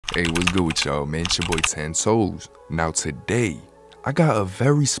Hey, what's good with y'all, man? It's your boy 10 Souls. Now today, I got a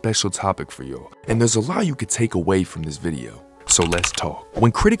very special topic for y'all, and there's a lot you could take away from this video. So let's talk.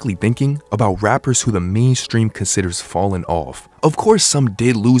 When critically thinking about rappers who the mainstream considers fallen off, of course some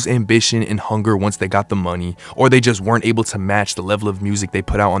did lose ambition and hunger once they got the money, or they just weren't able to match the level of music they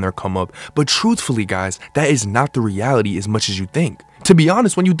put out on their come up, but truthfully guys, that is not the reality as much as you think. To be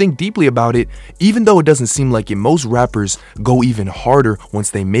honest, when you think deeply about it, even though it doesn't seem like it, most rappers go even harder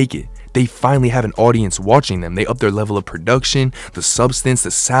once they make it. They finally have an audience watching them. They up their level of production, the substance, the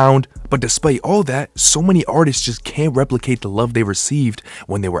sound. But despite all that, so many artists just can't replicate the love they received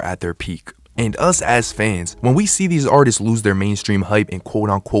when they were at their peak. And us as fans, when we see these artists lose their mainstream hype and quote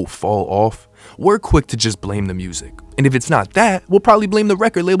unquote fall off, we're quick to just blame the music. And if it's not that, we'll probably blame the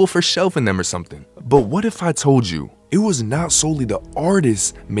record label for shelving them or something. But what if I told you it was not solely the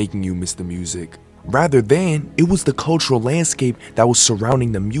artists making you miss the music? Rather than, it was the cultural landscape that was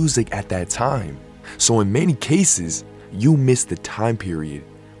surrounding the music at that time. So in many cases, you missed the time period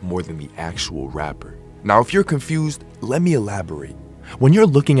more than the actual rapper. Now if you're confused, let me elaborate. When you're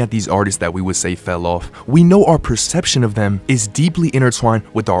looking at these artists that we would say fell off, we know our perception of them is deeply intertwined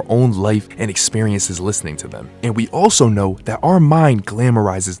with our own life and experiences listening to them. And we also know that our mind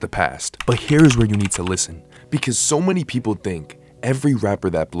glamorizes the past. But here's where you need to listen, because so many people think every rapper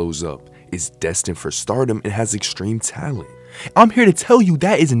that blows up is destined for stardom and has extreme talent. I'm here to tell you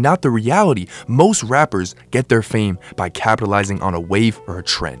that is not the reality. Most rappers get their fame by capitalizing on a wave or a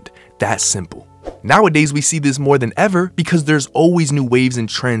trend. That's simple. Nowadays we see this more than ever because there's always new waves and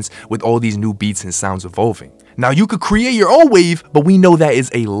trends with all these new beats and sounds evolving. Now you could create your own wave, but we know that is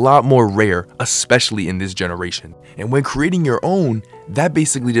a lot more rare, especially in this generation. And when creating your own, that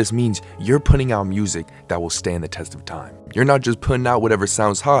basically just means you're putting out music that will stand the test of time. You're not just putting out whatever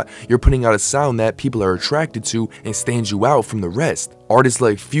sounds hot, you're putting out a sound that people are attracted to and stands you out from the rest. Artists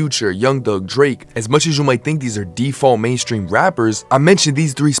like Future, Young Thug, Drake, as much as you might think these are default mainstream rappers, I mentioned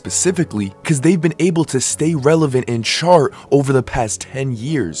these three specifically because they've been able to stay relevant and chart over the past 10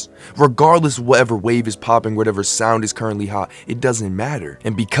 years. Regardless of whatever wave is popping, whatever sound is currently hot, it doesn't matter.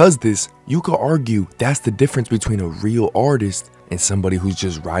 And because this, you could argue that's the difference between a real artist and somebody who's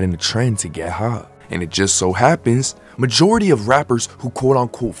just riding the trend to get hot. And it just so happens, majority of rappers who quote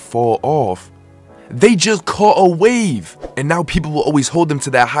unquote fall off, they just caught a wave. And now people will always hold them to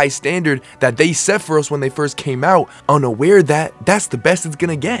that high standard that they set for us when they first came out, unaware that that's the best it's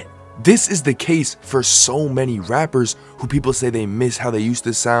gonna get. This is the case for so many rappers who people say they miss how they used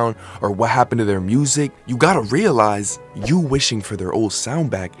to sound or what happened to their music. You gotta realize you wishing for their old sound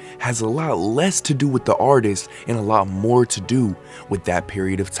back has a lot less to do with the artist and a lot more to do with that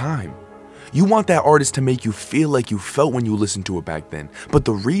period of time. You want that artist to make you feel like you felt when you listened to it back then. But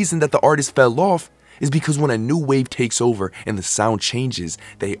the reason that the artist fell off is because when a new wave takes over and the sound changes,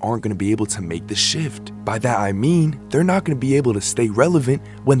 they aren't going to be able to make the shift. By that I mean, they're not going to be able to stay relevant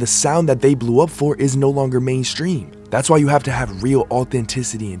when the sound that they blew up for is no longer mainstream. That's why you have to have real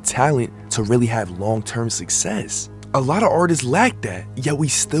authenticity and talent to really have long-term success. A lot of artists lack that, yet we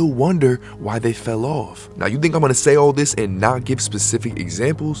still wonder why they fell off. Now you think I'm gonna say all this and not give specific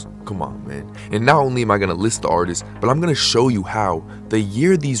examples? Come on, man. And not only am I gonna list the artists, but I'm gonna show you how the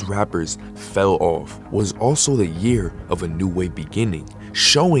year these rappers fell off was also the year of a new wave beginning,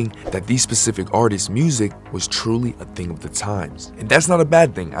 showing that these specific artists' music was truly a thing of the times. And that's not a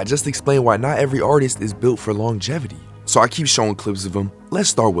bad thing. I just explained why not every artist is built for longevity. So I keep showing clips of them. Let's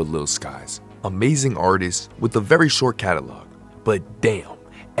start with Lil Skies. Amazing artist with a very short catalog, but damn,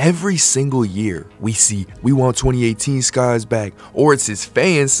 every single year we see we want 2018 Skies back, or it's his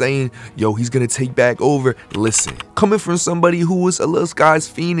fans saying, yo, he's gonna take back over. Listen, coming from somebody who was a Lil Skies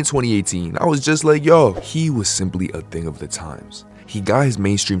fiend in 2018, I was just like, yo, he was simply a thing of the times. He got his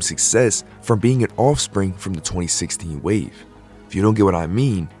mainstream success from being an offspring from the 2016 wave. If you don't get what I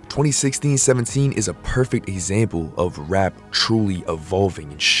mean, 2016-17 is a perfect example of rap truly evolving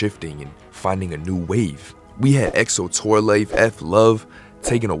and shifting and finding a new wave. We had EXO Tour Life, F Love,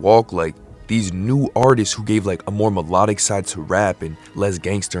 Taking a Walk, like these new artists who gave like a more melodic side to rap and less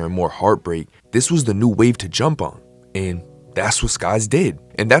gangster and more heartbreak. This was the new wave to jump on, and that's what Skies did.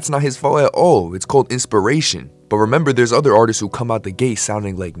 And that's not his fault at all. It's called inspiration. But remember, there's other artists who come out the gate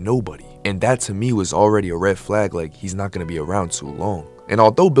sounding like nobody. And that to me was already a red flag, like he's not gonna be around too long. And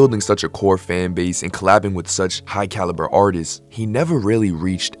although building such a core fan base and collabing with such high caliber artists, he never really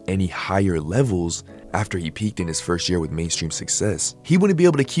reached any higher levels after he peaked in his first year with mainstream success. He wouldn't be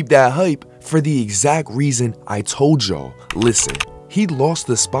able to keep that hype for the exact reason I told y'all. Listen, he lost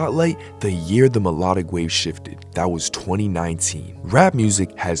the spotlight the year the melodic wave shifted. That was 2019. Rap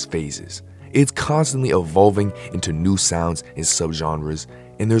music has phases. It's constantly evolving into new sounds and subgenres,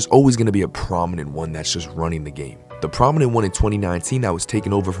 and there's always going to be a prominent one that's just running the game. The prominent one in 2019 that was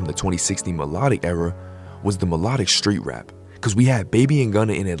taken over from the 2016 melodic era was the melodic street rap. Cause we had Baby and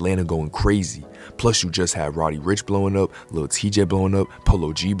Gunna in Atlanta going crazy. Plus you just had Roddy Ricch blowing up, Lil TJ blowing up,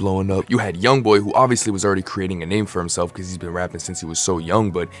 Polo G blowing up. You had Youngboy, who obviously was already creating a name for himself because he's been rapping since he was so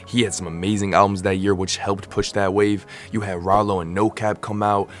young, but he had some amazing albums that year which helped push that wave. You had Rollo and No Cap come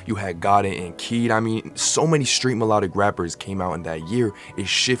out. You had Goddard and Keed. I mean, so many street melodic rappers came out in that year. It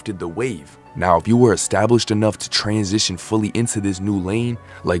shifted the wave. Now, if you were established enough to transition fully into this new lane,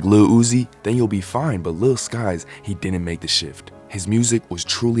 like Lil Uzi, then you'll be fine, but Lil Skies, he didn't make the shift. His music was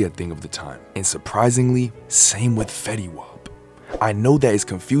truly a thing of the time. And surprisingly, same with Fetty Wap. I know that is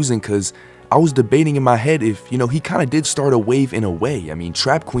confusing because I was debating in my head if, he kind of did start a wave in a way. I mean,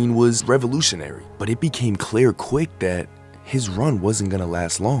 Trap Queen was revolutionary, but it became clear quick that his run wasn't gonna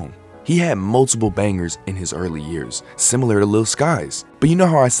last long. He had multiple bangers in his early years, similar to Lil Skies. But you know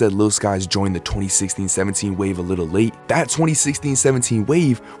how I said Lil Skies joined the 2016-17 wave a little late? That 2016-17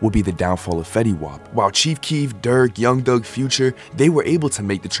 wave would be the downfall of Fetty Wap. While Chief Keef, Durk, Young Thug, Future, they were able to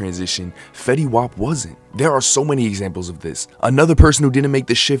make the transition, Fetty Wap wasn't. There are so many examples of this. Another person who didn't make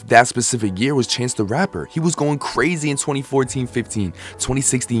the shift that specific year was Chance the Rapper. He was going crazy in 2014-15.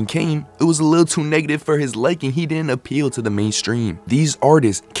 2016 came, it was a little too negative for his liking. He didn't appeal to the mainstream. These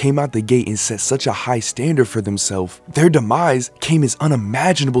artists came out the gate and set such a high standard for themselves. Their demise came as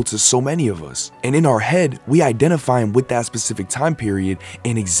unimaginable to so many of us. And in our head, we identify them with that specific time period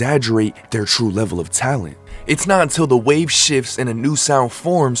and exaggerate their true level of talent. It's not until the wave shifts and a new sound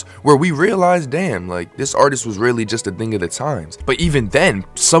forms where we realize, damn, like this artist was really just a thing of the times. But even then,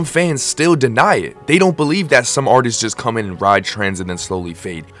 some fans still deny it. They don't believe that some artists just come in and ride trends and then slowly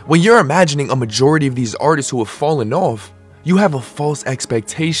fade. When you're imagining a majority of these artists who have fallen off, you have a false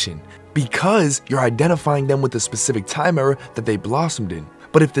expectation because you're identifying them with a specific time era that they blossomed in.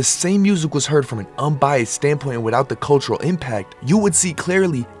 But if the same music was heard from an unbiased standpoint and without the cultural impact, you would see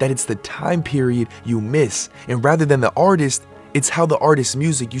clearly that it's the time period you miss. And rather than the artist, it's how the artist's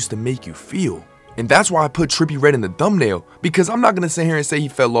music used to make you feel. And that's why I put Trippie Redd in the thumbnail, because I'm not going to sit here and say he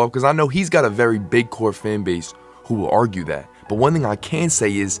fell off, because I know he's got a very big core fan base who will argue that. But one thing I can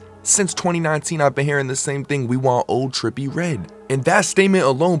say is, since 2019, I've been hearing the same thing: we want old Trippie Redd. And that statement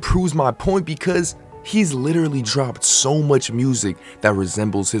alone proves my point, because he's literally dropped so much music that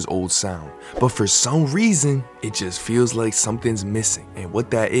resembles his old sound. But for some reason, it just feels like something's missing. And what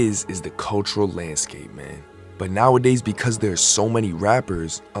that is the cultural landscape, man. But nowadays, because there's so many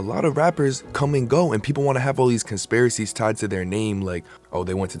rappers, a lot of rappers come and go, and people want to have all these conspiracies tied to their name, like, oh,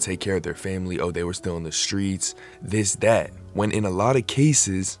 they went to take care of their family, oh, they were still in the streets, this, that. When in a lot of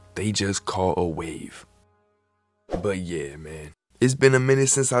cases, they just call a wave. But yeah, man. It's been a minute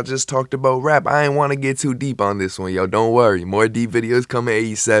since I just talked about rap. I ain't want to get too deep on this one, yo. Don't worry. More deep videos coming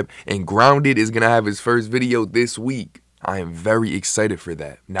ASAP. And Grounded is going to have his first video this week. I am very excited for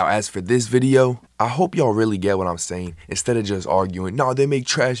that. Now, as for this video, I hope y'all really get what I'm saying, instead of just arguing, no, they make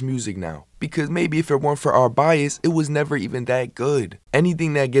trash music now. Because maybe if it weren't for our bias, it was never even that good.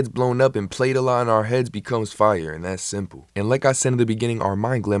 Anything that gets blown up and played a lot in our heads becomes fire, and that's simple. And like I said in the beginning, our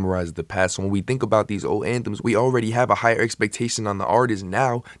mind glamorizes the past. So when we think about these old anthems, we already have a higher expectation on the artist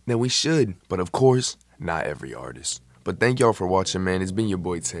now than we should. But of course, not every artist. But thank y'all for watching, man. It's been your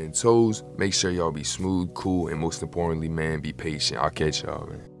boy 10 Toes. Make sure y'all be smooth, cool, and most importantly, man, be patient. I'll catch y'all,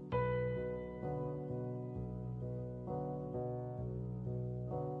 man.